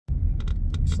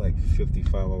It's like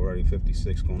 55 already,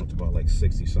 56, going up to about like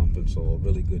 60 something. So a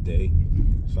really good day.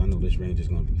 So I know this range is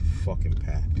gonna be fucking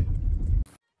packed.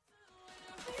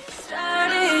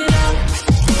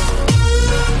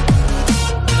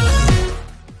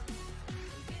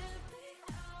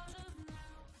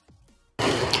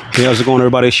 Hey, how's it going,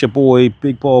 everybody? It's your boy,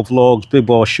 Big Ball Vlogs, Big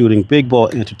Ball Shooting, Big Ball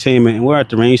Entertainment, and we're at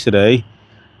the range today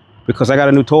because I got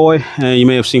a new toy. And you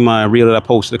may have seen my reel that I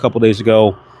posted a couple days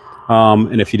ago.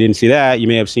 And if you didn't see that, you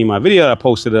may have seen my video that I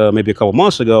posted maybe a couple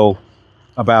months ago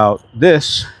about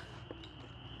this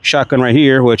shotgun right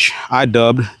here, which I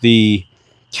dubbed the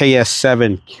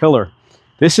KS7 Killer.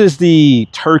 This is the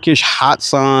Turkish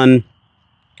Hatsan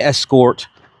Escort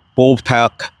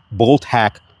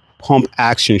Bulltac pump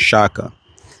action shotgun.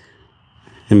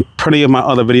 In plenty of my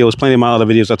other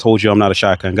videos, I told you I'm not a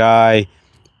shotgun guy.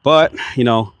 But, you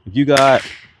know,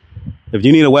 if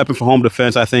you need a weapon for home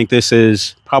defense, I think this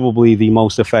is probably the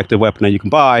most effective weapon that you can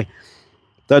buy.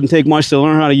 Doesn't take much to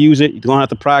learn how to use it. You don't have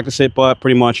to practice it, but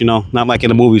pretty much, you know, not like in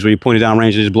the movies where you point it down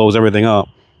range and it just blows everything up.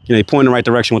 You know, you point in the right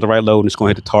direction with the right load and it's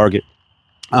going to hit the target.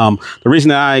 The reason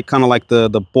that I kind of like the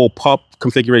bull pup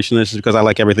configuration is because I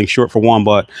like everything short for one,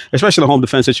 but especially the home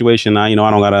defense situation, you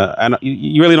know,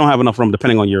 you really don't have enough room,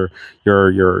 depending on your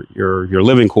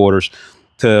living quarters,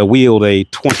 to wield a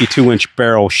 22-inch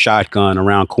barrel shotgun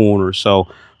around corners. So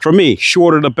for me,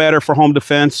 shorter the better for home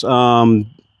defense.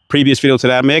 Previous video to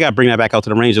that, maybe I got to bring that back out to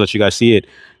the range to let you guys see it.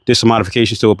 Did some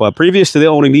modifications to it, but previous to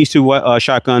owning these two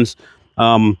shotguns,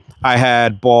 I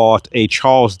had bought a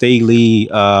Charles Daly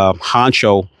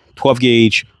Honcho 12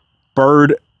 gauge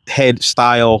bird head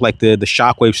style, like the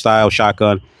shockwave style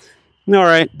shotgun. All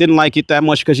right, didn't like it that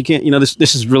much because you can't, you know,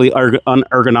 this is really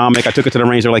unergonomic. I took it to the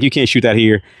range. They're like, you can't shoot that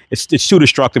here. It's too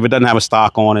destructive. It doesn't have a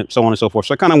stock on it, so on and so forth.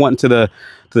 So I kind of went into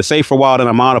the safe for a while, then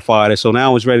I modified it. So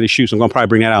now it's ready to shoot. So I'm gonna probably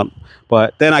bring that out.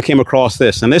 But then I came across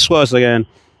this, and this was again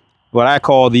what I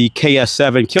call the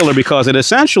KS7 Killer, because it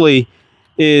essentially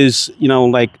is, you know,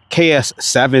 like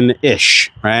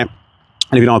KS7-ish, right? And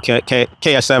if you don't know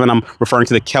KS7, I'm referring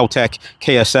to the Keltec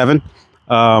KS7.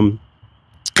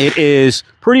 It is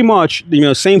pretty much, you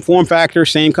know, same form factor,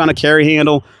 same kind of carry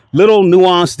handle, little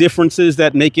nuanced differences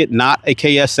that make it not a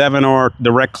KS7 or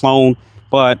direct clone.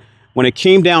 But when it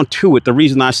came down to it, the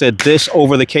reason I said this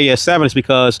over the KS7 is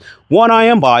because, one, I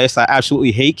am biased. I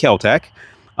absolutely hate Keltec.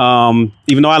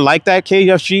 Even though I like that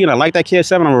KFG and I like that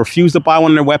KS7, I refuse to buy one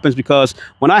of their weapons, because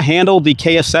when I handle the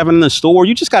KS7 in the store,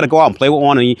 you just got to go out and play with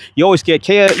one, and you always get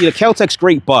Keltec's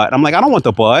great butt. I'm like, I don't want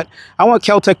the butt. I want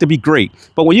Keltec to be great.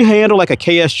 But when you handle like a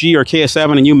KSG or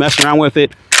KS7 and you mess around with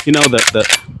it, you know,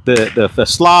 the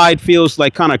slide feels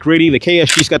like kind of gritty. The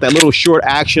KSG's got that little short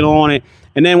action on it.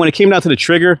 And then when it came down to the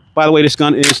trigger, by the way, this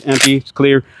gun is empty, it's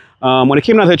clear. When it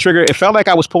came down to the trigger, it felt like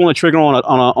I was pulling a trigger on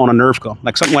a Nerf gun,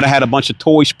 like something that had a bunch of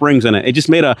toy springs in it. It just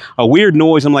made a weird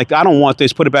noise. I'm like, I don't want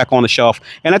this. Put it back on the shelf.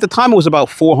 And at the time, it was about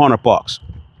 $400.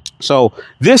 So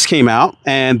this came out,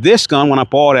 and this gun, when I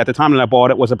bought it, at the time that I bought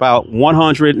it, was about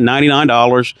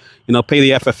 $199. You know, pay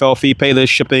the FFL fee, pay the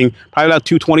shipping, probably about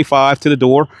 $225 to the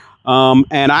door.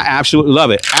 And I absolutely love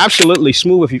it. Absolutely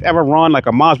smooth. If you've ever run like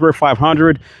a Mossberg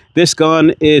 500, this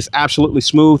gun is absolutely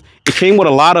smooth. It came with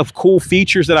a lot of cool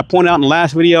features that I pointed out in the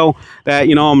last video that,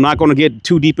 you know, I'm not going to get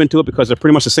too deep into it because they're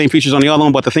pretty much the same features on the other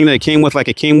one. But the thing that it came with, like,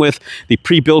 it came with the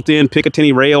pre-built-in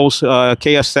Picatinny rails,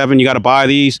 KS7. You got to buy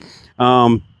these.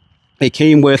 It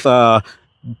came with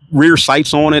rear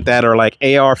sights on it that are like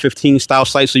AR-15 style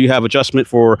sights, so you have adjustment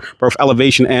for both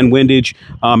elevation and windage.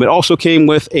 It also came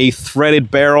with a threaded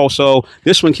barrel, so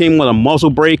this one came with a muzzle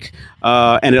brake,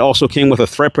 and it also came with a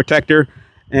thread protector.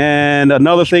 And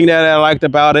another thing that I liked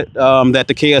about it, that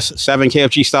the KS7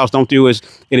 KFG styles don't do, is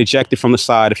it ejected from the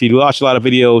side. If you watch a lot of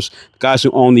videos, the guys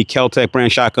who own the Keltec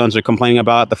brand shotguns are complaining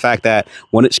about the fact that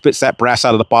when it spits that brass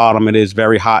out of the bottom, it is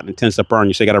very hot and it tends to burn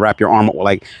you. So you got to wrap your arm up with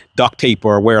like duct tape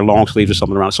or wear long sleeves or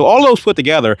something around it. So all those put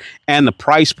together, and the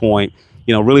price point,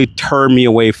 you know, really turned me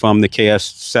away from the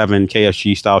KS7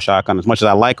 KFG style shotgun. As much as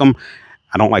I like them,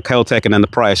 I don't like Keltec. And then the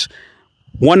price,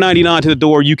 $199 to the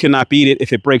door. You cannot beat it.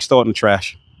 If it breaks, throw it in the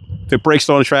trash. If it breaks,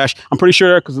 throw it in the trash. I'm pretty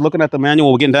sure, because looking at the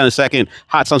manual, we're getting down in a second,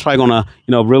 Hatsan's probably gonna,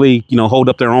 you know, really, you know, hold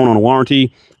up their own on a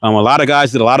warranty. A lot of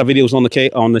guys did a lot of videos on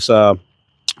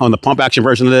the pump action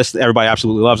version of this. Everybody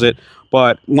absolutely loves it.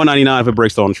 But $199 if it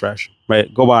breaks, throw it in the trash.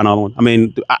 Right? Go buy another one. I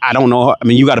mean, I don't know. I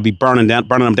mean, you got to be burning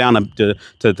them down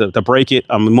to break it.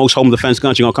 Most home defense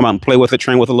guns, you're gonna come out and play with it,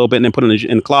 train with it a little bit, and then put it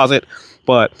in the closet.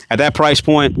 But at that price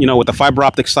point, you know, with the fiber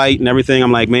optic sight and everything,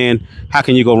 I'm like, man, how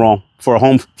can you go wrong for a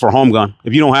home gun?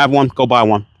 If you don't have one, go buy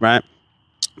one, right?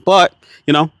 But,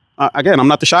 you know, again, I'm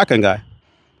not the shotgun guy,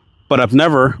 but I've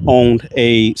never owned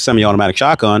a semi-automatic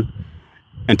shotgun.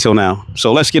 until now.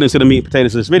 So let's get into the meat and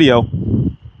potatoes of this video.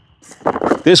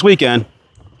 This weekend,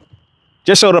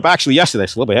 just showed up actually yesterday.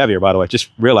 It's a little bit heavier, by the way. Just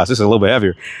realized this is a little bit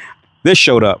heavier. This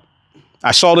showed up.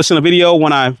 I saw this in a video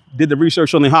when I did the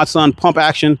research on the Hatsan pump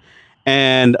action,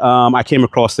 and I came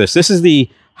across this. This is the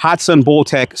Hatsan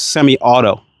Bulltac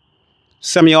Semi-Auto.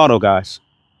 Semi-Auto, guys.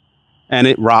 And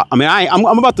it rock. I mean,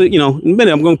 I'm about to, you know, in a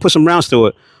minute, I'm going to put some rounds to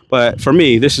it. But for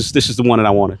me, this is the one that I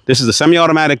wanted. This is the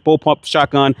semi-automatic bull pump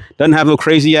shotgun. Doesn't have no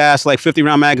crazy ass like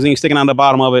 50-round magazine sticking on the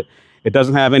bottom of it. It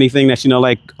doesn't have anything that's, you know,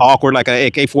 like awkward, like a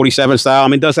AK-47 style. I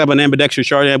mean, it does have an ambidextrous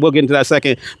charge. We'll get into that in a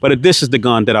second. But this is the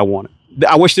gun that I wanted.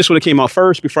 I wish this would have came out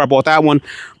first before I bought that one.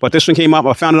 But this one came up.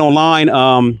 I found it online.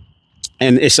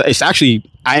 And it's actually,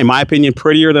 in my opinion,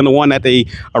 prettier than the one that they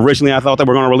originally I thought they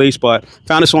were going to release. But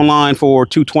found this online for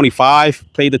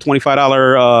 $225. Paid the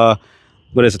 $25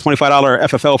 what is it, $25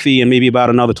 FFL fee and maybe about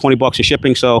another 20 bucks in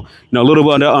shipping. So, you know, a little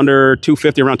bit under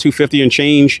 250, around 250 and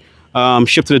change,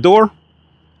 shipped to the door.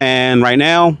 And right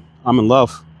now I'm in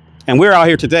love. And we're out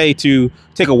here today to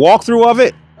take a walkthrough of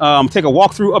it, take a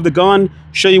walkthrough of the gun,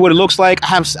 show you what it looks like.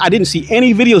 I didn't see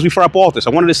any videos before I bought this. I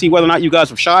wanted to see whether or not you guys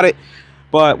have shot it,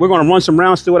 but we're going to run some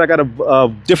rounds through it. I got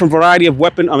a different variety of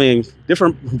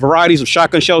different varieties of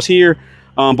shotgun shells here.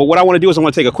 But what I want to do is I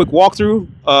want to take a quick walkthrough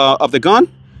of the gun.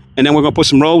 And then we're going to put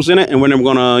some rolls in it, and then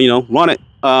we're going to, you know, run it.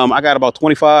 I got about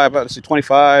 25, let's see,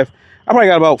 25. I probably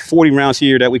got about 40 rounds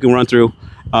here that we can run through.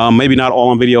 Maybe not all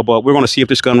on video, but we're going to see if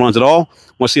this gun runs at all.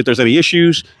 Want to see if there's any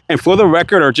issues. And for the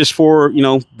record, or just for, you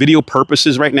know, video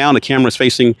purposes right now, the camera is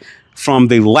facing from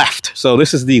the left. So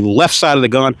this is the left side of the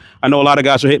gun. I know a lot of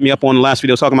guys are hitting me up on the last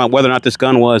video talking about whether or not this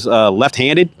gun was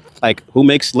left-handed. Like, who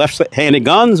makes left-handed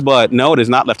guns? But no, it is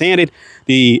not left-handed.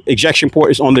 The ejection port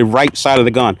is on the right side of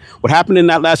the gun. What happened in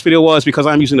that last video was, because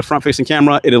I'm using the front-facing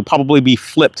camera, it'll probably be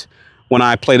flipped when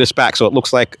I play this back. So it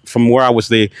looks like from where I was,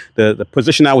 the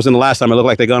position I was in the last time, it looked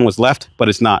like the gun was left, but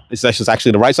it's not. It's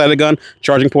actually the right side of the gun.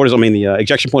 Charging port is, the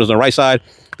ejection port is on the right side.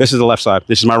 This is the left side.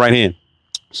 This is my right hand.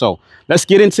 So let's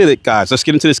get into it, guys. Let's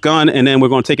get into this gun, and then we're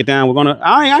going to take it down.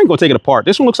 I ain't going to take it apart.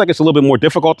 This one looks like it's a little bit more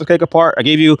difficult to take apart. I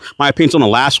gave you my opinions on the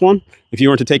last one. If you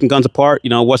were into taking guns apart, you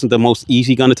know, it wasn't the most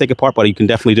easy gun to take apart, but you can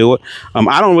definitely do it.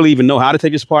 I don't really even know how to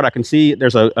take this apart. I can see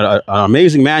there's an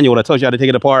amazing manual that tells you how to take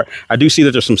it apart. I do see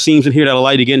that there's some seams in here that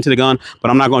allow you to get into the gun,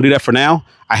 but I'm not going to do that for now.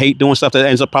 I hate doing stuff that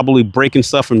ends up probably breaking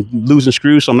stuff and losing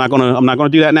screws, so I'm not gonna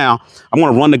do that now. I'm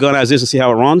gonna run the gun as is and see how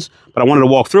it runs. But I wanted to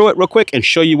walk through it real quick and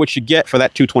show you what you get for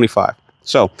that $225.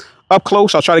 So up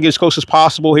close, I'll try to get as close as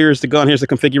possible. Here's the gun. Here's the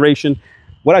configuration.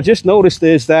 What I just noticed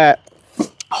is that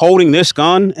holding this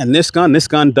gun and this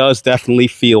gun does definitely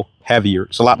feel heavier.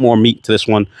 It's a lot more meat to this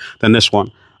one than this one.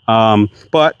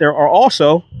 But there are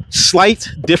also slight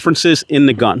differences in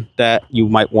the gun that you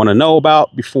might want to know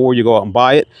about before you go out and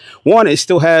buy it. One, it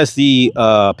still has the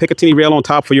Picatinny rail on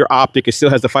top for your optic. It still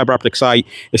has the fiber optic sight.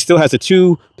 It still has the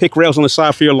 2 PIC rails on the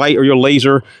side for your light or your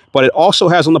laser. But it also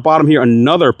has on the bottom here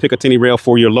another Picatinny rail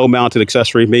for your low mounted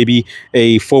accessory, maybe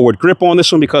a forward grip on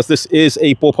this one, because this is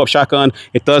a bullpup shotgun.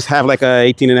 It does have like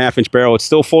a 18.5-inch barrel. It's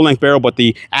still full length barrel, but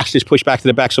the action is pushed back to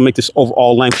the back, so make this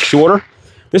overall length shorter.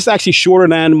 This is actually shorter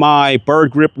than my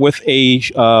bird grip with a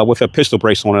pistol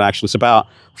brace on it. Actually, it's about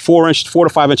 4 to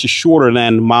 5 inches shorter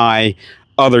than my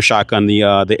other shotgun,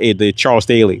 the Charles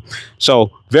Daly.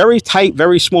 So very tight,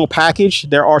 very small package.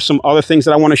 There are some other things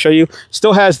that I want to show you.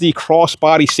 Still has the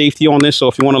crossbody safety on this. So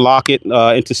if you want to lock it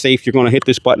into safe, you're going to hit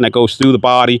this button that goes through the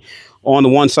body. On the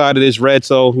one side it is red.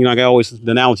 So, you know, I always,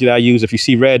 the analogy that I use, if you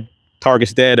see red,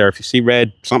 target's dead, or if you see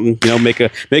red, something, you know, make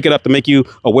it up to make you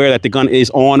aware that the gun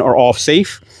is on or off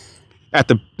safe. At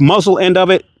the muzzle end of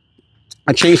it,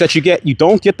 a change that you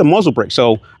don't get the muzzle brake.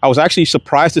 So I was actually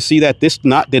surprised to see that this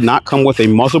did not come with a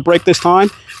muzzle brake this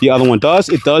time. The other one does.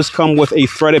 It does come with a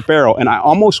threaded barrel, and I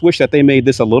almost wish that they made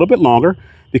this a little bit longer,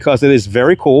 because it is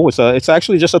very cool. It's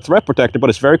actually just a thread protector, but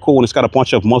it's very cool, and it's got a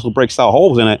bunch of muzzle brake style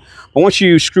holes in it. But once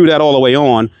you screw that all the way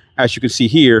on, as you can see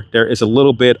here, there is a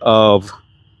little bit of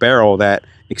barrel that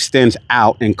extends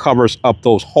out and covers up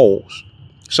those holes.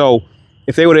 So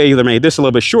if they would have either made this a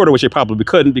little bit shorter, which they probably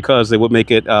couldn't because they would make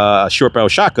it a short barrel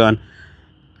shotgun,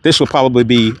 this would probably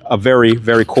be a very,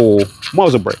 very cool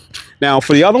muzzle brake. Now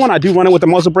for the other one, I do run it with the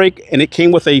muzzle brake, and it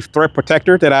came with a thread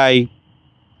protector that I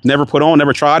never put on,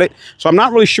 never tried it. So I'm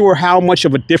not really sure how much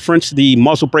of a difference the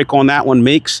muzzle brake on that one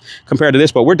makes compared to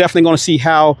this, but we're definitely going to see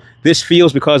how this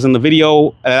feels, because in the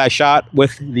video that I shot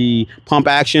with the pump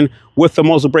action with the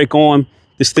muzzle brake on,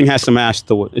 this thing has some ass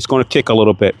to it. It's going to kick a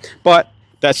little bit, but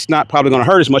that's not probably going to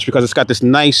hurt as much because it's got this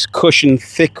nice cushion,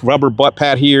 thick rubber butt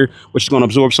pad here, which is going to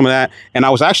absorb some of that. And I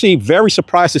was actually very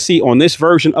surprised to see on this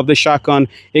version of the shotgun,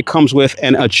 it comes with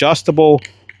an adjustable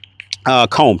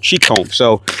cheek comb.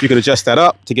 So you can adjust that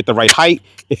up to get the right height.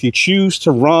 If you choose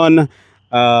to run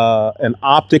an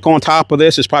optic on top of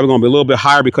this, it's probably going to be a little bit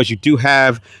higher because you do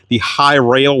have the high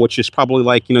rail, which is probably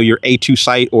like, you know, your A2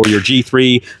 sight or your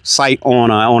G3 sight on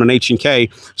an H&K.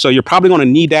 So you're probably going to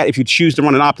need that if you choose to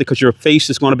run an optic, because your face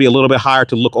is going to be a little bit higher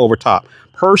to look over top.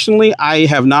 Personally, I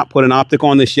have not put an optic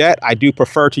on this yet. I do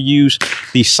prefer to use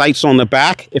the sights on the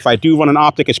back. If I do run an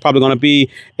optic, it's probably going to be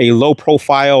a low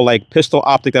profile, like pistol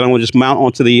optic, that I'm going to just mount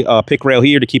onto the pick rail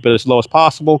here to keep it as low as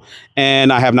possible.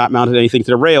 And I have not mounted anything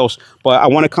to the rails, but I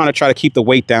want to kind of try to keep the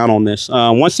weight down on this.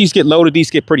 Once these get loaded,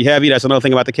 these get pretty heavy. That's another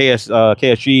thing about the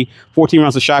KSG. 14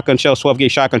 rounds of shotgun shells, 12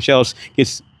 gauge shotgun shells.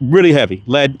 It's really heavy.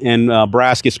 Lead and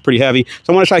brass gets pretty heavy.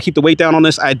 So I want to try to keep the weight down on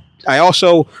this. I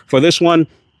also, for this one,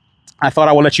 I thought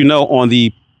I would let you know, on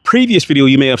the previous video,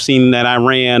 you may have seen that I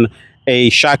ran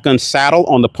a shotgun saddle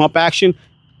on the pump action.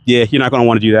 Yeah, you're not going to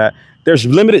want to do that. There's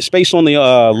limited space on the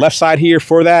left side here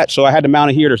for that, so I had to mount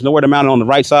it here. There's nowhere to mount it on the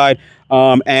right side.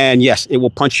 And yes, it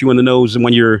will punch you in the nose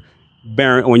when you're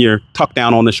tucked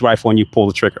down on this rifle and you pull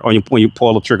the trigger, or when you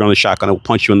pull the trigger on the shotgun, it will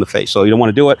punch you in the face. So you don't want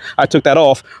to do it. I took that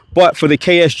off. But for the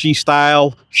KSG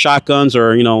style shotguns,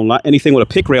 or, you know, anything with a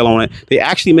pick rail on it, they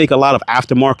actually make a lot of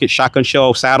aftermarket shotgun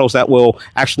shell saddles that will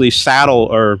actually saddle,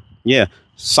 or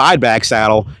side bag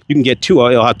saddle. You can get two.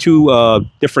 It'll have two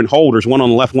different holders, one on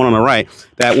the left, one on the right,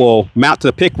 that will mount to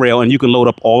the pick rail, and you can load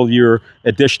up all of your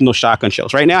additional shotgun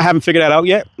shells. Right now, I haven't figured that out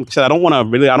yet. Like I said, I don't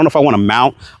know if I want to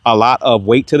mount a lot of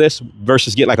weight to this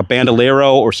versus get like a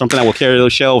bandolero or something that will carry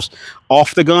those shells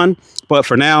off the gun. But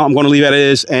for now, I'm going to leave it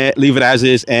as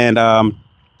is, and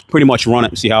pretty much run it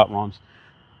and see how it runs.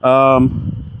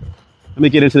 Let me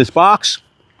get into this box.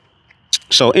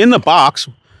 So in the box,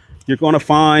 you're going to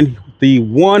find the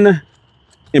one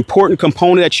important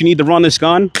component that you need to run this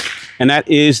gun, and that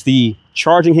is the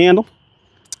charging handle.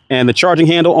 And the charging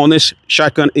handle on this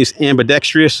shotgun is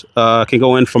ambidextrous, can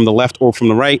go in from the left or from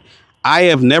the right. I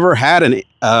have never had an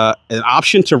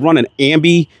option to run an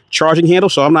ambi charging handle,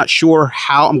 so I'm not sure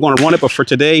how I'm going to run it. But for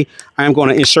today, I'm going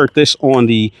to insert this on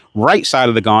the right side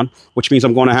of the gun, which means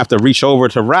I'm going to have to reach over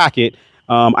to rack it.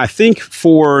 I think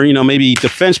for, you know, maybe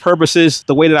defense purposes,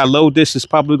 the way that I load this is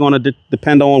probably going to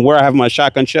depend on where I have my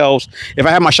shotgun shells. If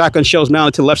I have my shotgun shells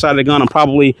mounted to the left side of the gun, I'm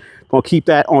probably going to keep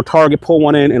that on target, pull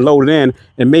one in and load it in,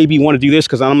 and maybe want to do this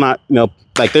because I'm not, you know,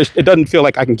 like it doesn't feel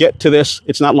like I can get to this.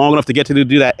 It's not long enough to get to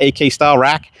do that AK style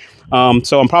rack.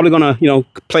 So I'm probably going to, you know,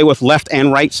 play with left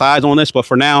and right sides on this. But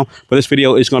for now, for this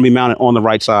video, it's going to be mounted on the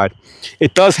right side.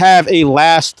 It does have a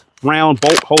last round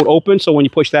bolt hold open, so when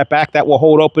you push that back, that will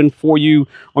hold open for you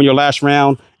on your last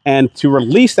round. And to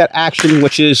release that action,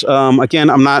 which is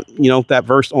again, I'm not, you know, that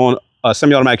versed on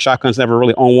semi-automatic shotguns, never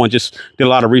really owned one, just did a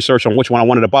lot of research on which one I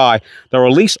wanted to buy. The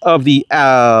release of the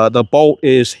bolt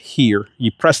is here.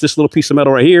 You press this little piece of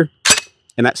metal right here,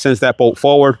 and that sends that bolt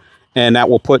forward, and that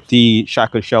will put the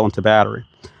shotgun shell into battery.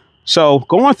 So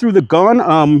going through the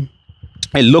gun,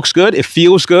 it looks good. It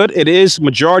feels good. It is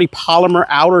majority polymer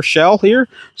outer shell here.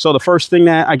 So the first thing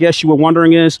that I guess you were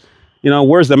wondering is, you know,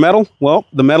 where's the metal? Well,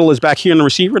 the metal is back here in the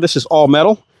receiver. This is all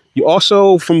metal. You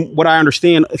also, from what I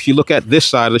understand, if you look at this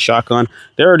side of the shotgun,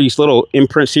 there are these little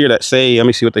imprints here that say, let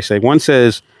me see what they say. One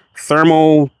says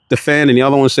Thermo Defend and the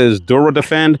other one says Dura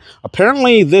Defend.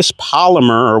 Apparently this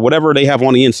polymer, or whatever they have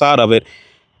on the inside of it,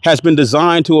 has been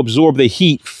designed to absorb the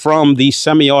heat from the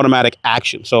semi-automatic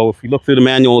action. So if you look through the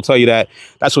manual, it'll tell you that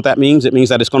that's what that means. It means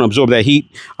that it's going to absorb that heat.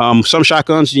 Some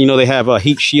shotguns, you know, they have a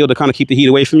heat shield to kind of keep the heat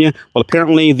away from you. Well,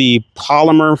 apparently the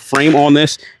polymer frame on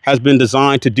this has been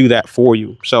designed to do that for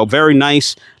you. So very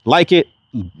nice. Like it.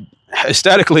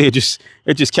 Aesthetically, it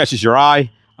just catches your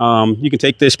eye. You can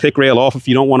take this pick rail off if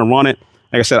you don't want to run it.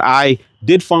 Like I said, I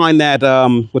did find that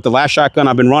with the last shotgun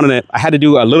I've been running it, I had to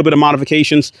do a little bit of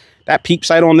modifications. That peep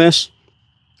sight on this,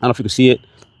 I don't know if you can see it,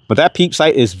 but that peep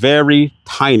sight is very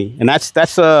tiny, and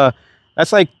that's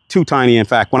like too tiny. In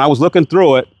fact, when I was looking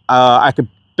through it, I could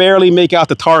barely make out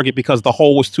the target because the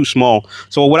hole was too small.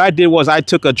 So what I did was I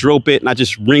took a drill bit and I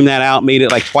just reamed that out, made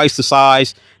it like twice the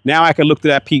size. Now I can look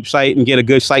through that peep sight and get a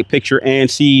good sight picture and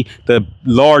see the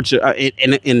large,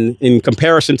 in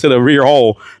comparison to the rear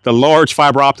hole, the large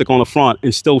fiber optic on the front,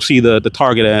 and still see the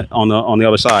target on the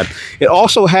other side. It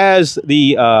also has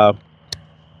the, how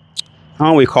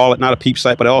do we call it? Not a peep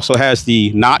sight, but it also has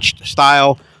the notched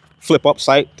style flip up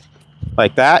sight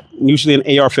like that. Usually an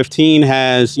AR-15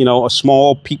 has, you know, a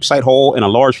small peep sight hole and a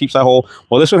large peep sight hole.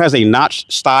 Well, this one has a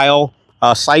notched style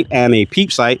sight and a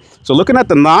peep sight. So looking at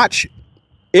the notch,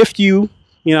 if you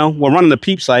know, were running the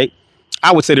peep sight,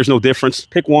 I would say there's no difference.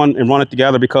 Pick one and run it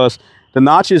together because the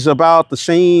notch is about the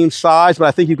same size, but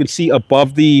I think you can see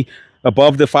above the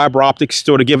above the fiber optics,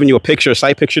 sort of giving you a picture, a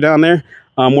sight picture down there.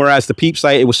 Whereas the peep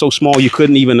sight, it was so small you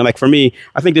couldn't even, like for me,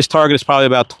 I think this target is probably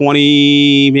about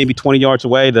 20, maybe 20 yards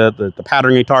away. The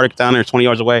patterning target down there is 20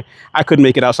 yards away. I couldn't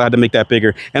make it outside to make that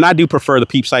bigger. And I do prefer the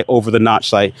peep sight over the notch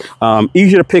sight.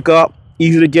 Easier to pick up,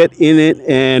 easier to get in it.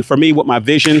 And for me, with my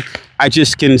vision, I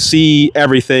just can see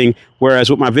everything.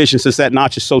 Whereas with my vision, since that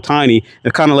notch is so tiny,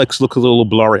 it kind of looks a little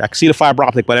blurry. I can see the fiber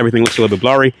optic, but everything looks a little bit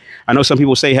blurry. I know some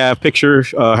people say have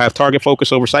pictures, have target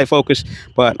focus over sight focus,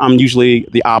 but I'm usually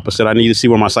the opposite. I need to see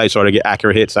where my sights are to get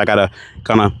accurate hits. I got to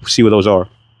kind of see where those are.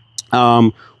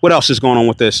 What else is going on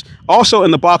with this? Also in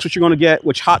the box, what you're going to get,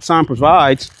 which Hatsan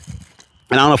provides,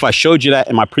 and I don't know if I showed you that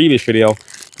in my previous video,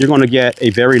 you're going to get a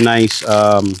very nice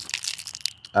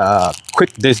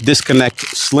quick disconnect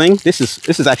sling. This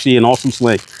is actually an awesome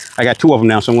sling. I got 2 of them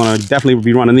now, so I'm going to definitely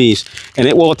be running these, and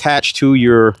it will attach to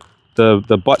your the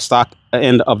buttstock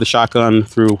end of the shotgun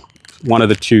through one of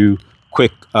the 2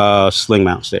 quick sling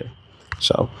mounts there.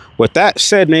 So with that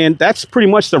said, man, that's pretty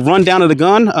much the rundown of the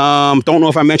gun. Don't know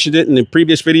if I mentioned it in the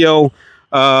previous video.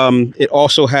 It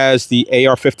also has the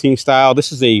AR-15 style.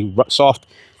 This is a soft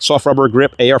rubber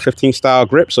grip, AR-15 style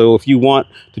grip. So if you want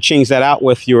to change that out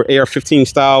with your AR-15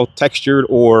 style textured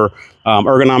or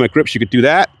ergonomic grips, you could do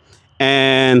that.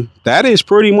 And that is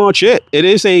pretty much it. It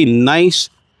is a nice,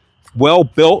 well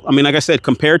built. I mean, like I said,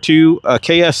 compared to a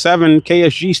KS7,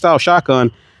 KSG style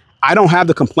shotgun, I don't have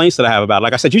the complaints that I have about it.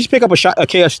 Like I said, you just pick up a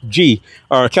KSG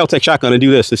or a Kel-Tec shotgun and do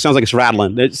this. It sounds like it's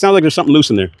rattling. It sounds like there's something loose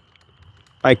in there.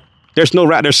 Like there's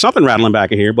something rattling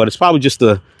back in here, but it's probably just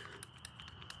the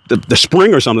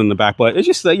spring or something in the back. But it's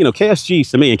just that, you know, KSGs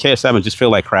to me and KS7 just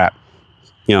feel like crap.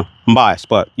 You know, I'm biased,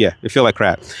 but yeah, it feels like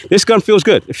crap. This gun feels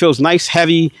good. It feels nice,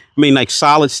 heavy. I mean, like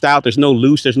solid, stout. There's no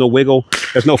loose. There's no wiggle.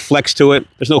 There's no flex to it.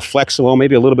 There's no flex. Well,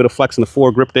 maybe a little bit of flex in the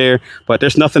foregrip there, but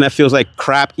there's nothing that feels like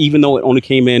crap, even though it only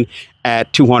came in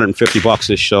at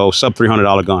 $250-ish. So sub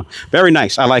 $300 gun. Very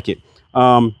nice. I like it.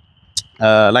 Like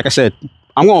I said,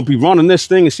 I'm going to be running this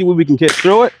thing and see what we can get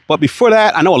through it. But before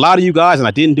that, I know a lot of you guys, and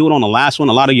I didn't do it on the last one,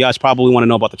 a lot of you guys probably want to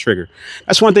know about the trigger.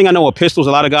 That's one thing I know with pistols.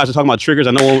 A lot of guys are talking about triggers.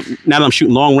 I know now that I'm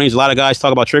shooting long range, a lot of guys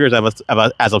talk about triggers.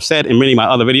 As I've said in many of my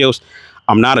other videos,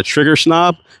 I'm not a trigger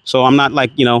snob. So I'm not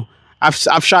like, you know, I've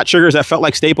shot triggers that felt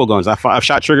like staple guns. I've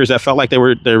shot triggers that felt like they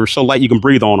were so light you can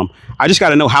breathe on them. I just got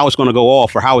to know how it's going to go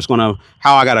off or how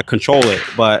I got to control it.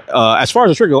 But as far as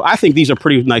the trigger go, I think these are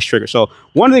pretty nice triggers. So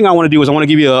one thing I want to do is I want to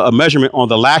give you a measurement on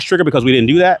the last trigger because we didn't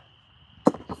do that.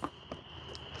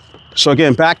 So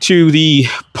again, back to the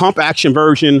pump action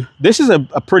version. This is a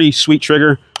pretty sweet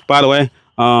trigger, by the way.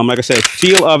 Like I said,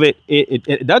 feel of it.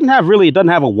 It doesn't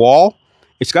have a wall.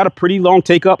 It's got a pretty long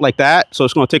take up like that. So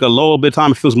it's going to take a little bit of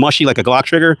time. It feels mushy like a Glock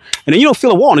trigger. And then you don't feel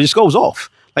a wall and it just goes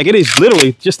off. Like it is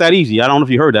literally just that easy. I don't know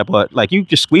if you heard that, but like you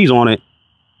just squeeze on it.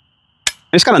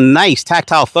 It's got a nice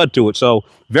tactile thud to it. So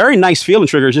very nice feeling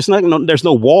trigger. It's just there's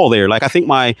no wall there. Like I think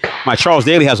my Charles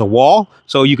Daly has a wall.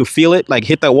 So you can feel it, like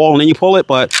hit that wall and then you pull it.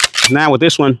 But now with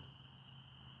this one.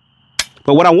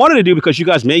 But what I wanted to do, because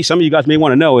some of you guys may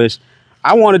want to know, is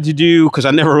I wanted to do, because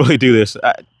I never really do this.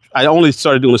 I only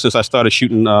started doing this since I started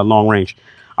shooting long range.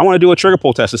 I want to do a trigger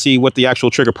pull test to see what the actual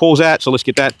trigger pulls at. So let's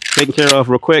get that taken care of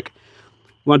real quick.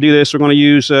 We're going to do this. We're going to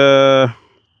use a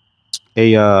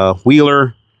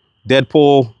Wheeler dead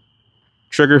pull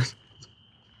trigger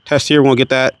test here. We're going to get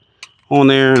that on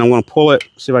there and I'm going to pull it.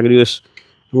 See if I can do this.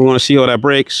 We're going to see how that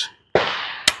breaks.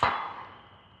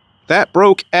 That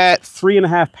broke at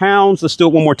 3.5 pounds. Let's do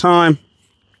it one more time.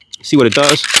 See what it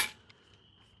does.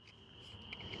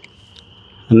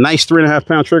 A nice 3.5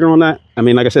 pound trigger on that. I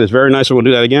mean, like I said, it's very nice. We're going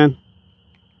to do that again.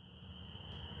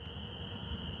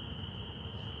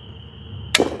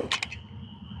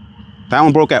 That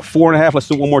one broke at 4.5. Let's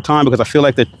do it one more time because I feel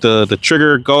like the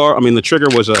trigger guard, the trigger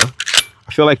was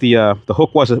I feel like the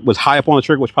hook was high up on the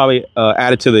trigger, which probably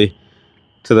added to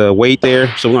the weight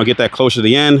there. So we're going to get that closer to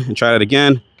the end and try that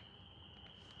again.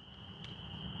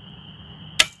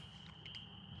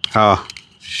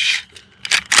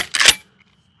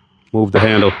 Move the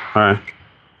handle. All right.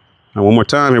 Now one more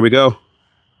time. Here we go.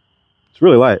 It's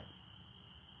really light.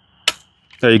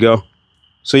 There you go.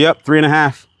 So yep,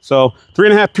 3.5. So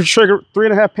 3.5 trigger,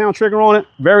 3.5 pound trigger on it.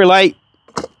 Very light,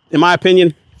 in my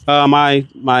opinion.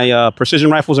 My precision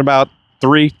rifles are about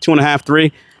 2.5,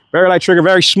 3. Very light trigger,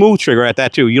 very smooth trigger at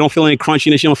that too. You don't feel any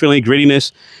crunchiness. You don't feel any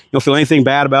grittiness. You don't feel anything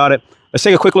bad about it. Let's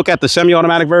take a quick look at the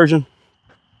semi-automatic version.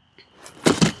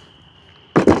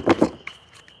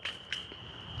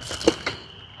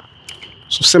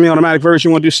 So semi-automatic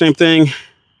version, we'll do the same thing.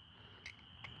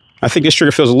 I think this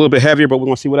trigger feels a little bit heavier, but we're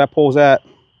going to see where that pulls at.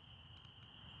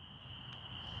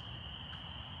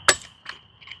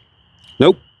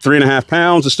 Nope, 3.5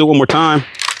 pounds. Let's do it one more time.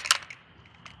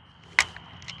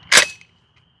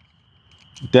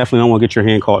 Definitely don't want to get your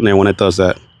hand caught in there when it does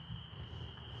that.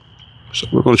 So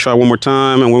we're going to try one more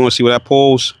time, and we're going to see where that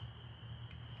pulls.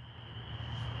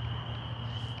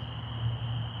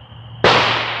 A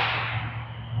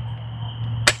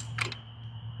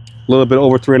little bit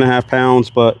over 3.5 pounds,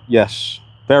 but yes,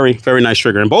 very, very nice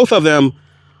trigger. And both of them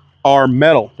are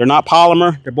metal. They're not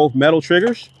polymer. They're both metal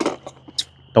triggers.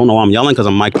 Don't know why I'm yelling because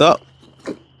I'm mic'd up.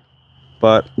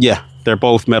 But yeah, they're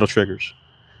both metal triggers.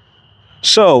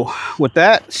 So with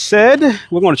that said,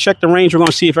 we're going to check the range. We're going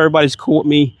to see if everybody's cool with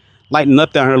me lightening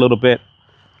up down here a little bit.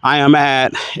 I am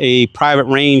at a private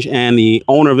range, and the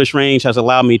owner of this range has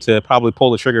allowed me to probably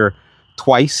pull the trigger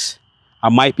twice. I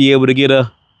might be able to get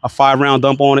a 5-round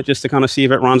dump on it just to kind of see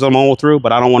if it runs them all through,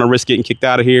 but I don't want to risk getting kicked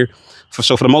out of here.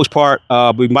 So for the most part,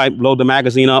 we might load the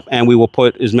magazine up, and we will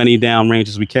put as many down range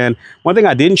as we can. One thing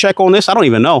I didn't check on this, I don't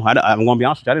even know. I'm going to be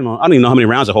honest with you, I don't even know how many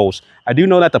rounds it holds. I do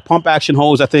know that the pump action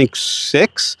holds, I think,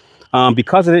 6.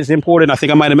 Because it is imported, I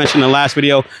think I might have mentioned in the last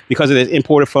video, because it is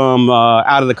imported from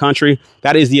out of the country,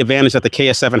 that is the advantage that the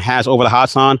KS7 has over the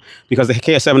Hatsan. Because the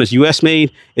KS7 is US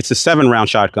made, it's a 7-round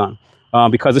shotgun.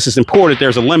 Because this is imported,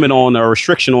 there's a limit on, or a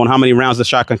restriction on how many rounds the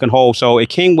shotgun can hold. So it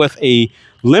came with a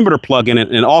limiter plug in it,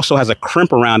 and it also has a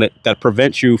crimp around it that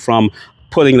prevents you from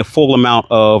putting the full amount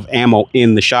of ammo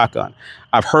in the shotgun.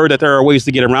 I've heard that there are ways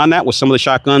to get around that with some of the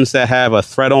shotguns that have a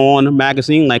thread-on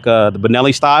magazine, like the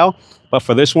Benelli style. But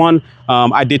for this one,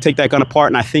 I did take that gun apart,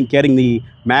 and I think getting the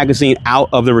magazine out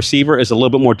of the receiver is a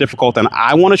little bit more difficult than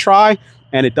I want to try,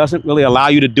 and it doesn't really allow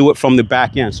you to do it from the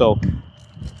back end. So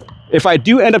if I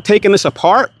do end up taking this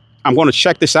apart, I'm going to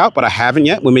check this out, but I haven't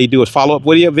yet. We may do a follow-up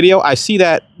video. I see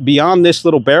that beyond this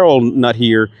little barrel nut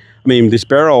here, this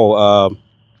barrel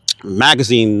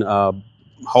magazine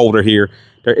holder here,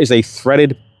 there is a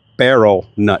threaded barrel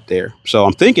nut there. So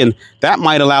I'm thinking that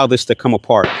might allow this to come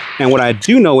apart. And what I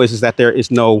do know is that there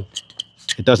is no,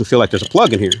 it doesn't feel like there's a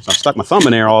plug in here. So I stuck my thumb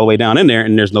in there all the way down in there,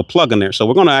 and there's no plug in there. So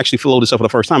we're going to actually load this up for the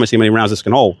first time and see how many rounds this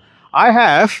can hold. I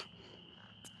have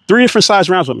 3 different size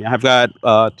rounds with me. I've got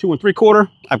 2 3/4,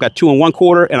 I've got 2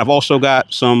 1/4, and I've also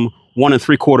got some 1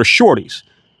 3/4 shorties.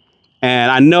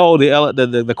 And I know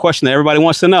the question that everybody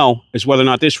wants to know is whether or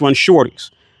not this runs shorties.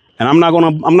 And I'm not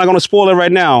gonna spoil it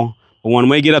right now. But when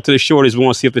we get up to the shorties, we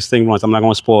want to see if this thing runs. I'm not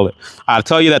going to spoil it. I'll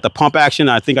tell you that the pump action,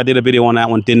 I think I did a video on that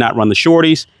one, did not run the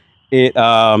shorties.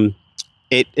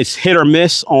 It's hit or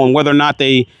miss on whether or not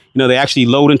they actually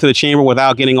load into the chamber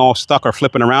without getting all stuck or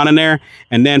flipping around in there.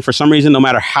 And then for some reason, no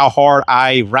matter how hard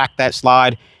I racked that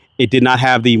slide, it did not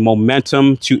have the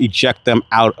momentum to eject them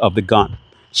out of the gun.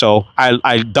 So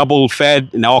I double fed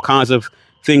and all kinds of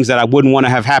things that I wouldn't want to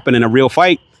have happen in a real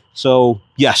fight. So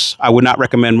yes, I would not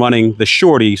recommend running the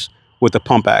shorties with the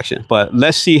pump action, but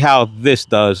let's see how this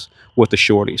does with the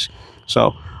shorties.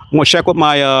 So I'm gonna check with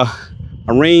my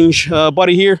range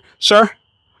buddy here. Sir,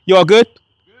 you all good? Good.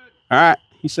 All right,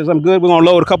 he says I'm good. We're gonna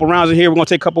load a couple rounds in here. We're gonna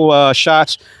take a couple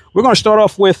shots. We're gonna start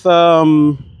off with I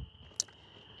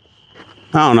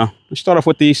don't know, let's start off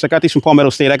with these. I got these from Palmetto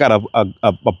State. I got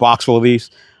a box full of these.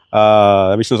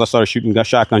 Ever since I started shooting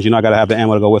shotguns, I got to have the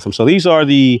ammo to go with them. So these are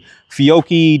the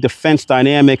Fiocchi Defense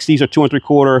Dynamics. These are 2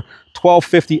 3/4,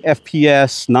 1250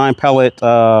 FPS, 9 pellet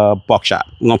buckshot.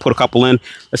 I'm going to put a couple in.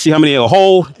 Let's see how many it'll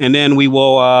hold, and then we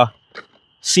will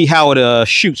see how it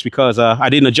shoots, because I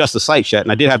didn't adjust the sights yet,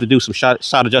 and I did have to do some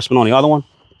shot adjustment on the other one.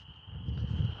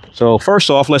 So first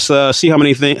off, let's see how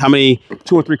many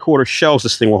 2 3/4 shells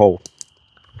this thing will hold.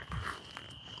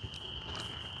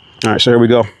 All right, so here we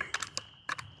go.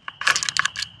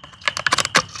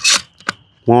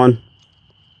 1,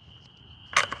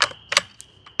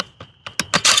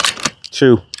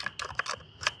 2.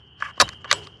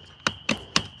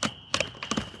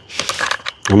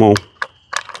 Come on.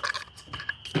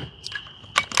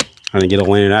 I didn't get a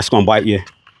win. That's going to bite you.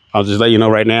 I'll just let you know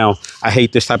right now. I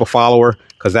hate this type of follower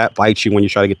because that bites you when you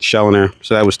try to get the shell in there.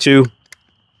 So that was 2.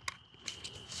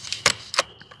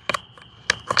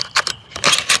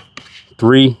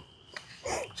 3.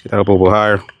 Let's get that up a little bit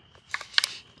higher.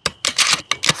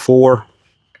 4,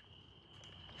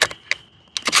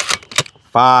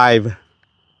 5,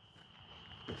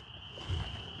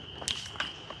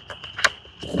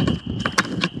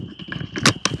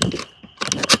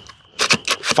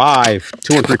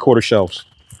 2 3/4 shells.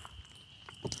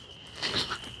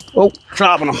 Oh,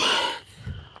 dropping them.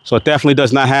 So it definitely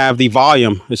does not have the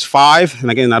volume. It's 5,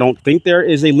 and again, I don't think there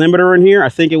is a limiter in here. I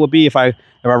think it would be if I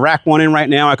rack one in right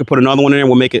now, I could put another one in, and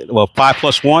we'll make it 5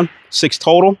 + 1, 6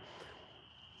 total.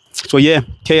 So yeah,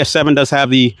 KS7 does have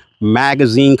the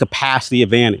magazine capacity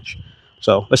advantage.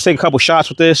 So let's take a couple shots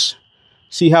with this,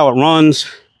 see how it runs.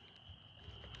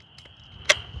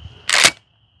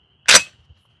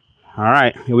 All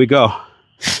right, here we go.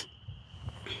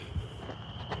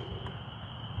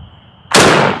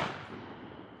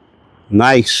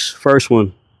 Nice, first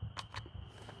one.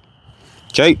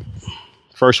 Okay,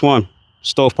 first one,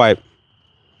 stovepipe.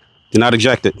 Did not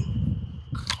eject it.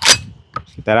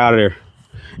 Let's get that out of there.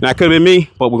 And that could have been me,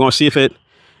 but we're gonna see if it,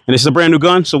 and this is a brand new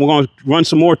gun, so we're gonna run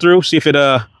some more through, see if it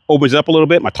opens up a little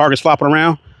bit. My target's flopping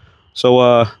around. So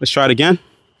let's try it again.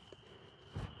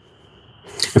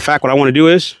 In fact, what I wanna do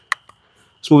is,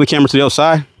 let's move the camera to the other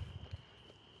side.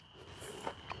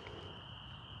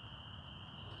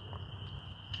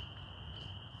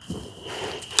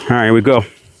 All right, here we go.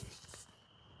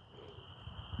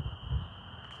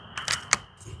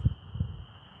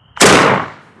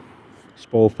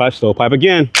 Stovepipe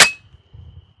again.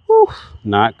 Whew,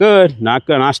 not good, not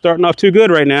good. Not starting off too good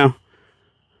right now.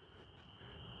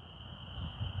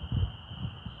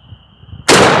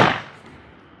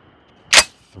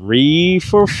 Three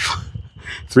for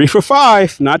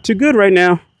five. Not too good right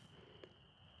now.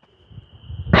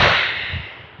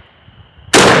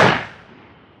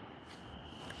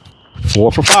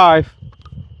 Four for five.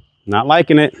 Not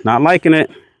liking it. Not liking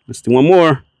it. Let's do one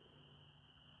more.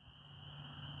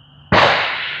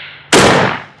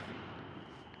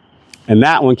 And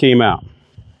that one came out.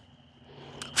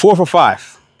 4 for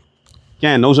 5.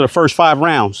 Again, those are the first 5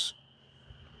 rounds.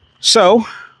 So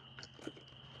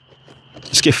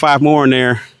let's get 5 more in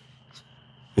there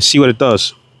and see what it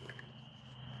does.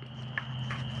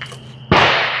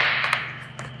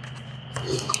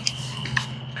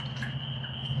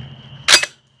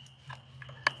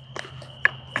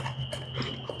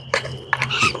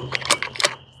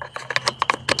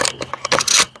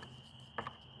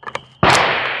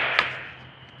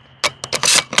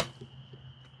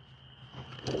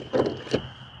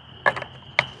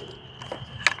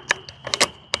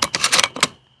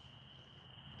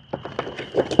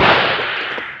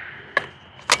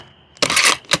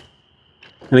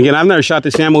 And again, I've never shot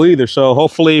this ammo either, so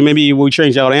hopefully maybe we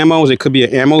change out ammos. It could be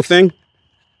an ammo thing.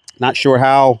 Not sure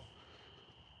how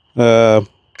this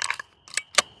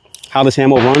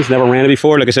ammo runs. Never ran it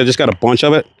before. Like I said, just got a bunch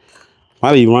of it.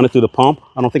 Might even run it through the pump.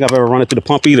 I don't think I've ever run it through the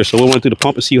pump either, so we'll run it through the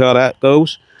pump and see how that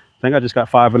goes. I think I just got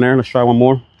 5 in there. Let's try one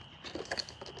more.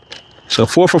 So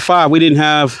 4 for 5. We didn't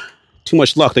have too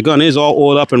much luck. The gun is all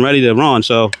oiled up and ready to run,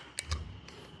 so.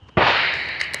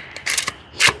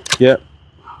 Yep.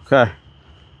 Okay.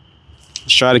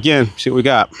 Let's try it again, see what we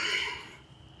got.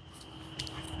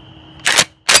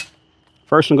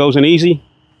 First one goes in easy.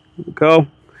 Here we go.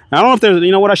 Now, I don't know if there's,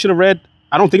 you know what I should have read?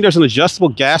 I don't think there's an adjustable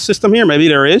gas system here. Maybe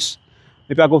there is.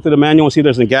 Maybe I'll go through the manual and see if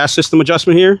there's a gas system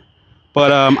adjustment here.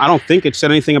 But I don't think it said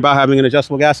anything about having an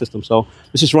adjustable gas system. So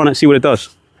let's just run it and see what it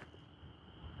does.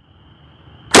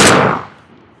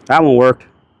 That one worked.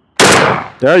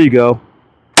 There you go.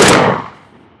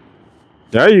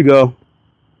 There you go.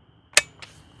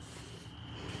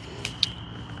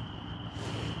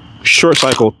 Short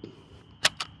cycle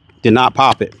did not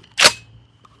pop it.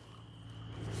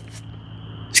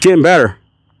 It's getting better.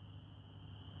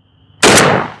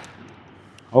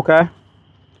 Okay.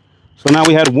 So now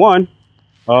we had one.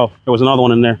 Oh, there was another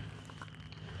one in there.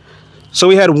 So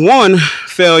we had 1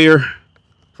 failure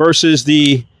versus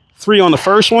the 3 on the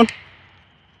first one.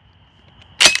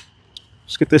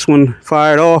 Let's get this one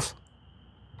fired off.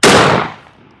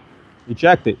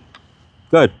 Ejected.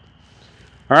 Good.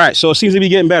 All right, so it seems to be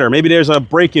getting better. Maybe there's a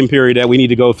break-in period that we need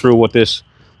to go through with this.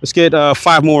 Let's get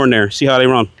 5 more in there, see how they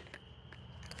run.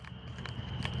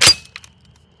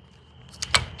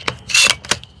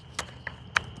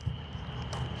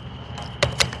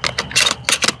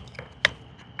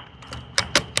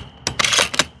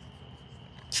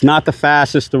 It's not the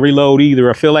fastest to reload either.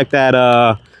 I feel like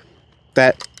that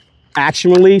that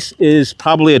action release is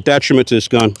probably a detriment to this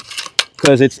gun,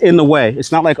 because it's in the way.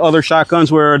 It's not like other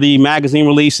shotguns where the magazine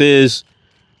release is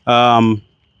on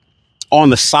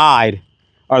the side,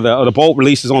 or the bolt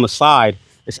release is on the side.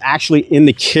 It's actually in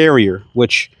the carrier,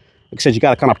 which, like I said, you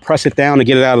got to kind of press it down to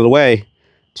get it out of the way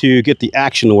to get the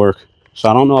action to work. So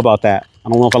I don't know about that. I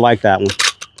don't know if I like that one.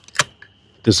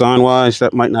 Design-wise,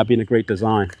 that might not be a great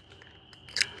design.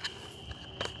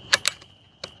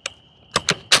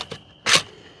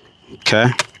 Okay,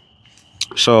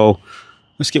 so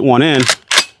let's get one in,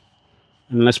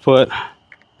 and let's put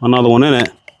another one in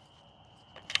it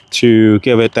to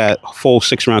give it that full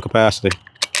 6-round capacity.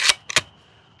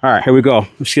 All right, here we go.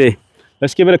 Let's see.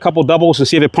 Let's give it a couple doubles and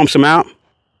see if it pumps them out.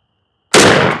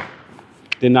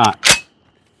 Did not.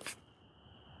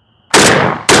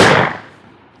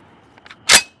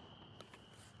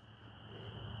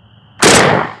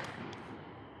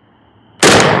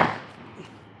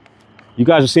 You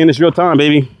guys are seeing this real time,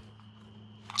 baby.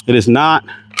 It is not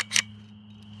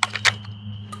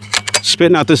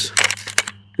spitting out this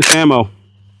ammo.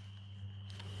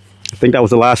 I think that was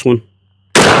the last one.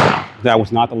 That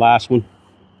was not the last one.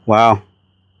 Wow.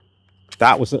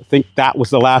 I think that was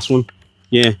the last one.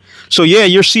 Yeah. So yeah,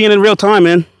 you're seeing it in real time,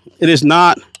 man. It is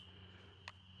not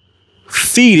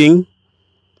feeding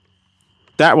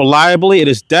that reliably. It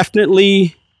is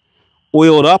definitely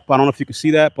oiled up. I don't know if you can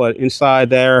see that, but inside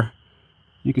there,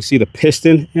 you can see the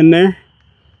piston in there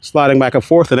sliding back and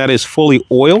forth, and that is fully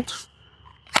oiled.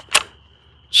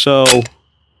 So,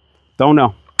 don't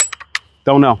know.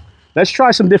 Let's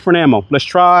try some different ammo. Let's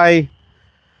try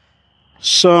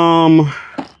some,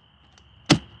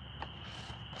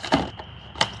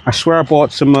 I swear I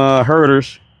bought some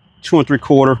Herders, 2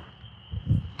 3/4.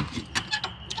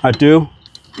 I do.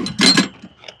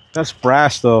 That's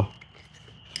brass though.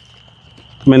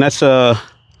 I mean, that's a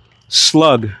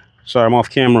slug. Sorry, I'm off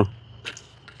camera.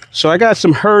 So I got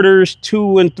some Herders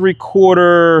 2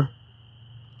 3/4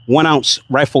 1 ounce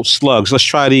rifled slugs. Let's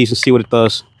try these and see what it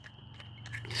does.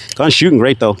 Gun's shooting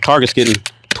great though. Target's getting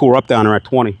tore up down there at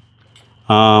 20.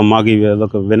 I'll give you a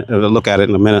look at it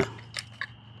in a minute.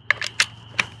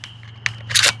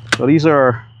 So these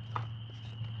are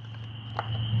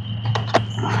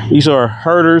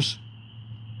Herders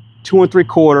 2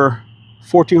 3/4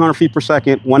 1400 feet per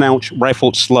second 1 ounce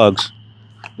rifled slugs.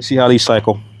 Let's see how these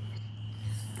cycle.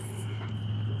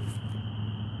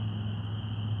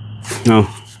 No.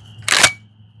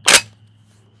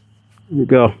 Here we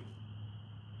go.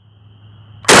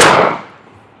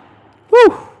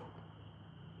 Woo!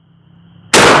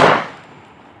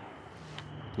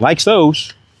 Likes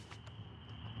those.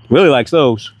 Really likes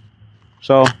those.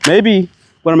 So maybe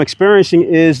what I'm experiencing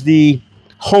is the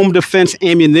home defense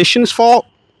ammunition's fault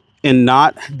and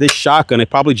not this shotgun. It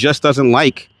probably just doesn't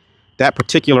like that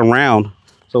particular round.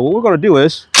 So what we're going to do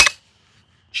is,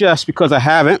 just because I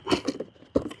haven't,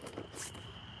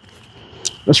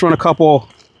 let's run a couple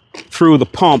through the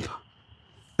pump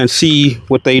and see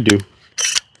what they do.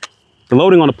 The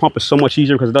loading on the pump is so much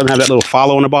easier because it doesn't have that little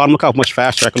follow on the bottom. Look how much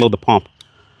faster I can load the pump.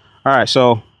 All right,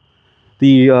 so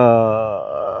the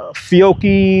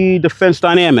Fiocchi Defense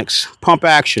Dynamics pump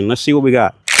action. Let's see what we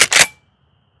got.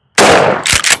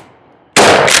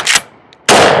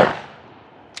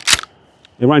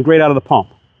 They run great out of the pump.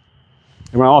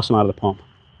 They run awesome out of the pump.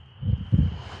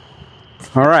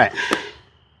 All right.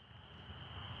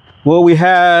 What we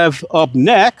have up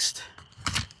next,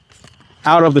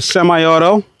 out of the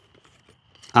semi-auto,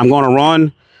 I'm going to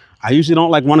run. I usually don't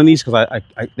like running these because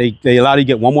they allow you to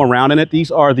get one more round in it.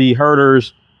 These are the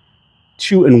Herders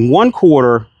 2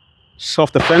 1/4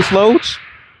 self-defense loads.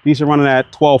 These are running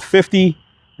at 1250,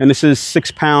 and this is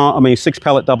 6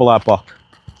 pellet double-aught buck.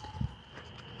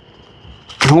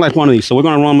 I don't like one of these, so we're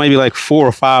going to run maybe like 4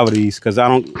 or 5 of these because I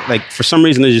don't like, for some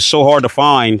reason they're just so hard to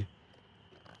find.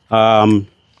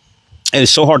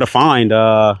 It's so hard to find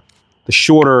the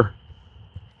shorter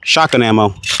shotgun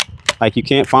ammo. Like you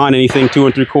can't find anything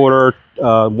 2 3/4,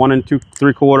 1 2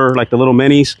 3/4, like the little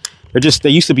minis. They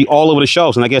used to be all over the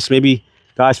shelves, and I guess maybe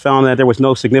guys found that there was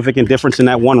no significant difference in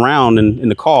that one round in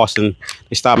the cost, and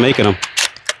they stopped making them.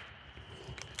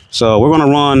 So we're going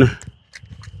to run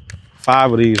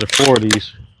 5 of these or 4 of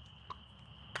these.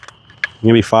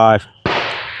 Maybe 5.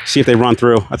 See if they run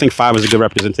through. I think 5 is a good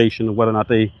representation of whether or not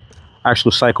they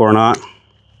actually cycle or not.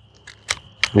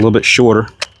 A little bit shorter.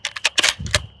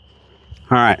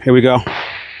 All right, here we go.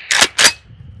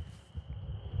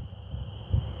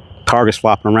 Target's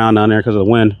flopping around down there because of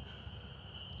the wind.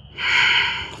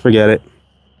 Forget it.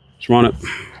 Let's run it.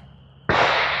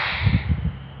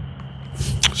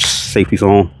 Safety's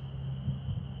on.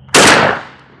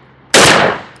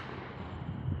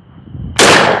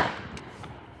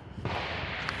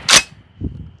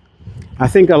 I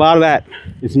think a lot of that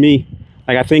is me.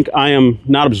 Like, I think I am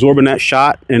not absorbing that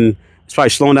shot, and it's probably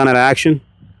slowing down that action.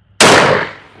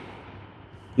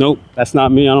 Nope, that's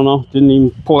not me. I don't know. Didn't even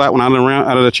pull that one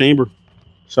out of the chamber.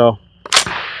 So, all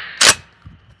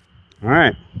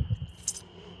right.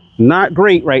 Not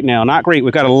great right now. Not great.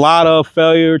 We've got a lot of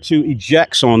failure to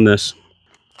ejects on this.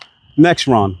 Next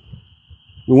run.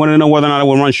 We wanted to know whether or not it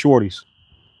will run shorties.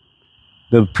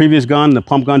 The previous gun, the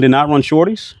pump gun, did not run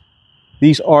shorties.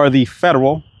 These are the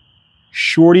Federal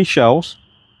shorty shells.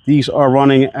 These are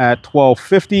running at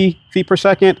 1250 feet per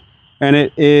second, and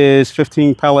it is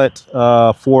 15 pellet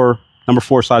for number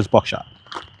 4 size buckshot.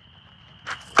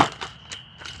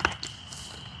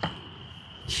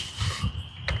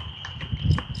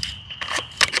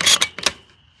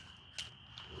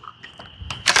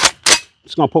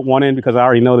 Just gonna put one in because I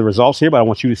already know the results here, but I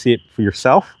want you to see it for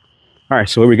yourself. All right,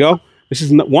 so here we go. This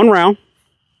is one round.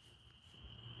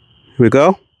 Here we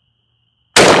go.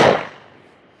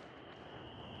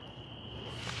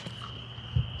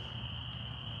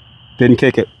 Didn't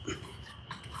kick it.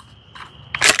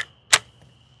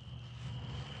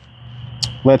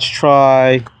 Let's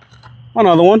try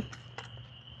another one.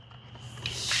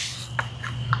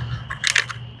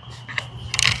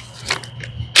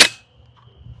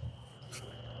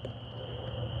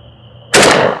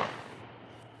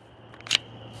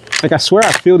 Like, I swear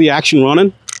I feel the action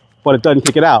running, but it doesn't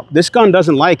kick it out. This gun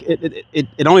doesn't like it.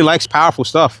 It only likes powerful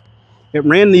stuff. It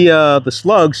ran the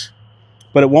slugs,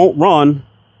 but it won't run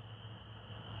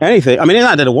anything. I mean, it's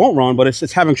not that it won't run, but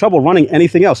it's having trouble running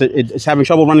anything else. It's having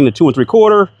trouble running the 2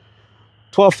 3/4,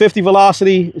 1250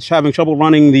 velocity. It's having trouble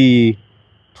running the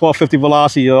 1250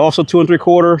 velocity, also 2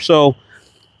 3/4. So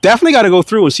definitely got to go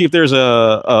through and see if there's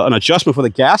an adjustment for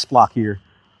the gas block here.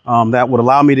 That would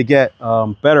allow me to get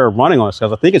better running on this,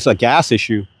 because I think it's a gas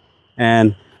issue.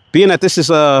 And being that this is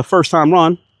a first time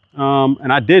run,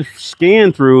 and I did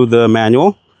scan through the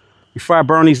manual before I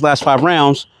burn these last 5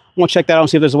 rounds, I'm gonna check that out and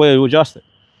see if there's a way to adjust it.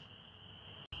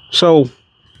 So,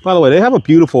 by the way, they have a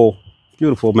beautiful,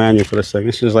 beautiful manual for this thing.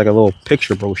 This is like a little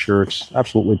picture brochure. It's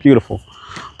absolutely beautiful.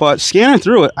 But scanning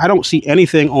through it, I don't see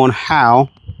anything on how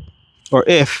or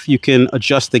if you can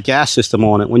adjust the gas system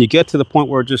on it. When you get to the point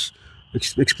where it just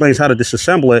explains how to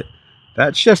disassemble it,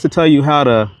 that's just to tell you how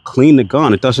to clean the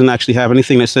gun. It doesn't actually have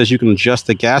anything that says you can adjust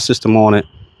the gas system on it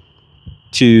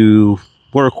to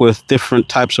work with different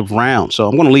types of rounds. So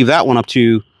I'm going to leave that one up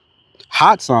to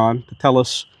Hatsan to tell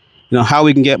us, you know, how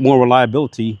we can get more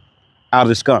reliability out of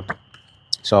this gun.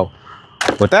 So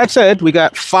with that said, we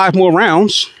got 5 more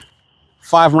rounds,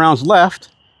 5 rounds left,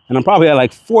 and I'm probably at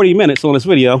like 40 minutes on this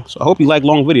video. So I hope you like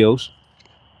long videos.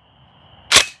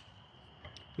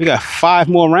 We got 5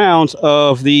 more rounds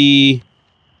of the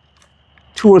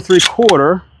 2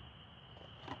 3/4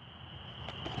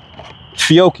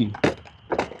 Fiocchi.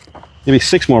 Maybe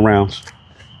 6 more rounds.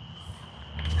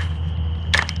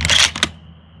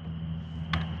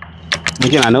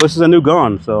 Again, I know this is a new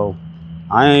gun, so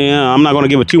I'm not going to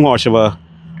give it too much of a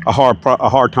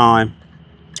hard time,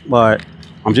 but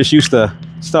I'm just used to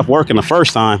stuff working the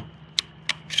first time.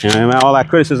 And all that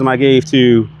criticism I gave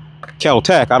to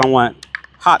Tech, I don't want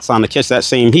Hatsan to catch that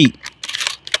same heat.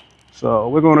 So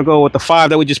we're going to go with the 5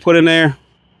 that we just put in there.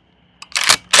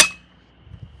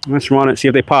 Let's run it, see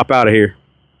if they pop out of here.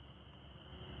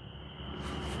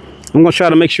 I'm going to try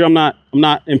to make sure I'm not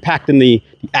impacting the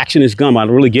action of this gun by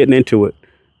really getting into it.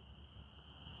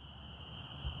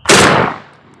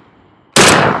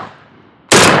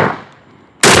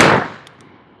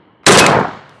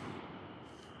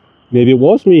 Maybe it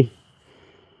was me.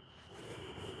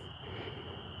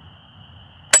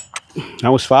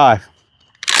 That was 5.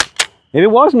 Maybe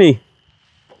it was me.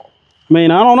 I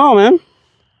mean, I don't know, man. Let's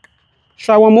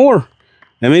try one more.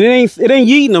 I mean, it ain't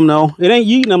yeeting them though. It ain't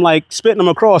yeeting them like spitting them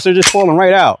across. They're just falling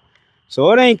right out.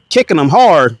 So it ain't kicking them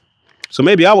hard. So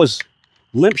maybe I was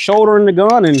limp shouldering the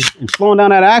gun and slowing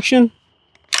down that action.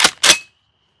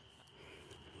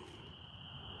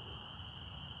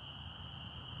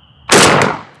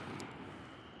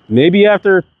 Maybe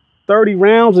after 30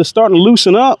 rounds, it's starting to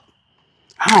loosen up.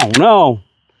 I don't know.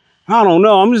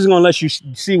 I'm just gonna let you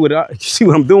see what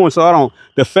I'm doing, so I don't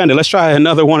defend it. Let's try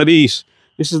another one of these.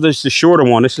 This is the shorter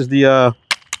one. This is the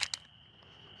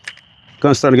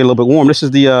gun's starting to get a little bit warm. This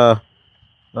is the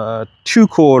 2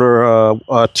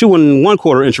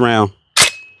 1/4 inch round.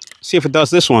 See if it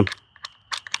does this one.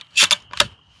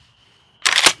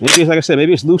 Maybe, like I said,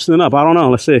 maybe it's loosening up. I don't know.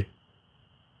 Let's see.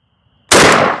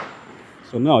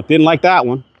 So no, it didn't like that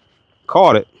one.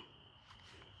 Caught it.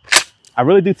 I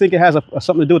really do think it has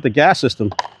something to do with the gas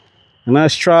system. And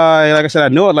let's try, like I said, I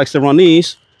know it likes to run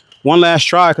these. One last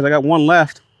try, because I got 1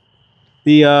 left.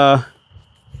 The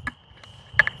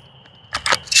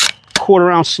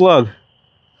 1/4 ounce slug.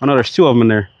 I know there's 2 of them in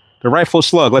there. The rifle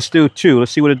slug. Let's do 2.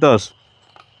 Let's see what it does.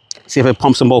 See if it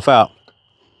pumps them both out.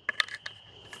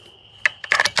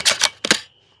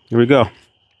 Here we go.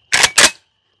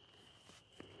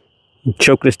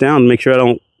 Choke this down and make sure I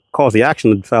don't cause the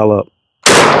action to foul up.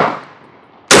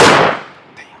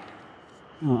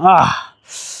 Ah,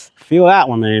 feel that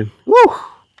one, man. Woo!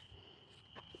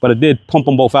 But it did pump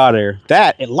them both out of there.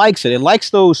 That, it likes it. It likes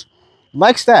those,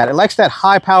 likes that. It likes that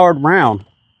high-powered round.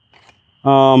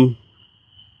 The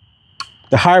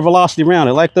higher velocity round.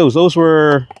 It liked those. Those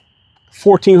were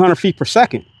 1,400 feet per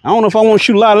second. I don't know if I want to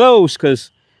shoot a lot of those because,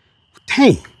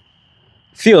 dang,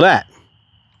 feel that.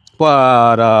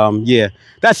 But yeah,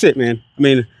 that's it, man. I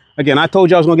mean, again, I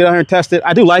told you I was gonna get out here and test it.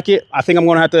 I do like it. I think I'm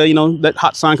gonna have to, you know, let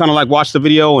Hatsan kind of like watch the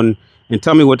video and and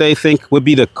tell me what they think would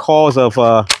be the cause of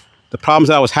the problems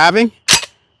I was having.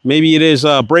 Maybe it is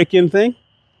a break-in thing.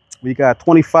 We got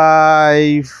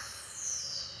 25,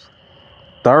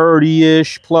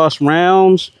 30-ish plus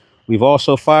rounds. We've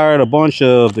also fired a bunch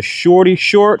of the shorty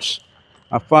shorts.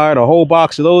 I fired a whole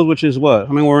box of those, which is what?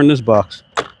 I mean, we're in this box.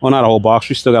 Well, not a whole box.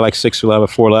 We still got like 6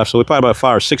 left, 4 left. So we probably about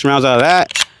fired 6 rounds out of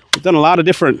that. We've done a lot of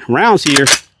different rounds here.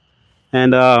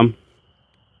 And,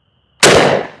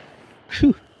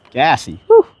 whew, gassy.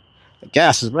 Whew. The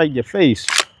gas is right in your face.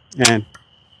 And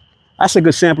that's a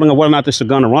good sampling of whether or not this is a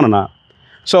gun to run or not.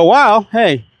 So while,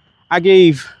 hey, let's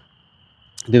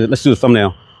do the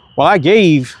thumbnail. While I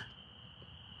gave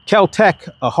Kel-Tec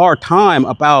a hard time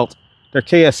about their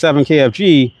KS7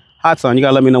 KFG, Hatsan, you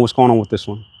gotta let me know what's going on with this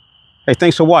one. Hey,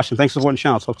 thanks for watching. Thanks for supporting the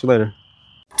channel. Talk to you later.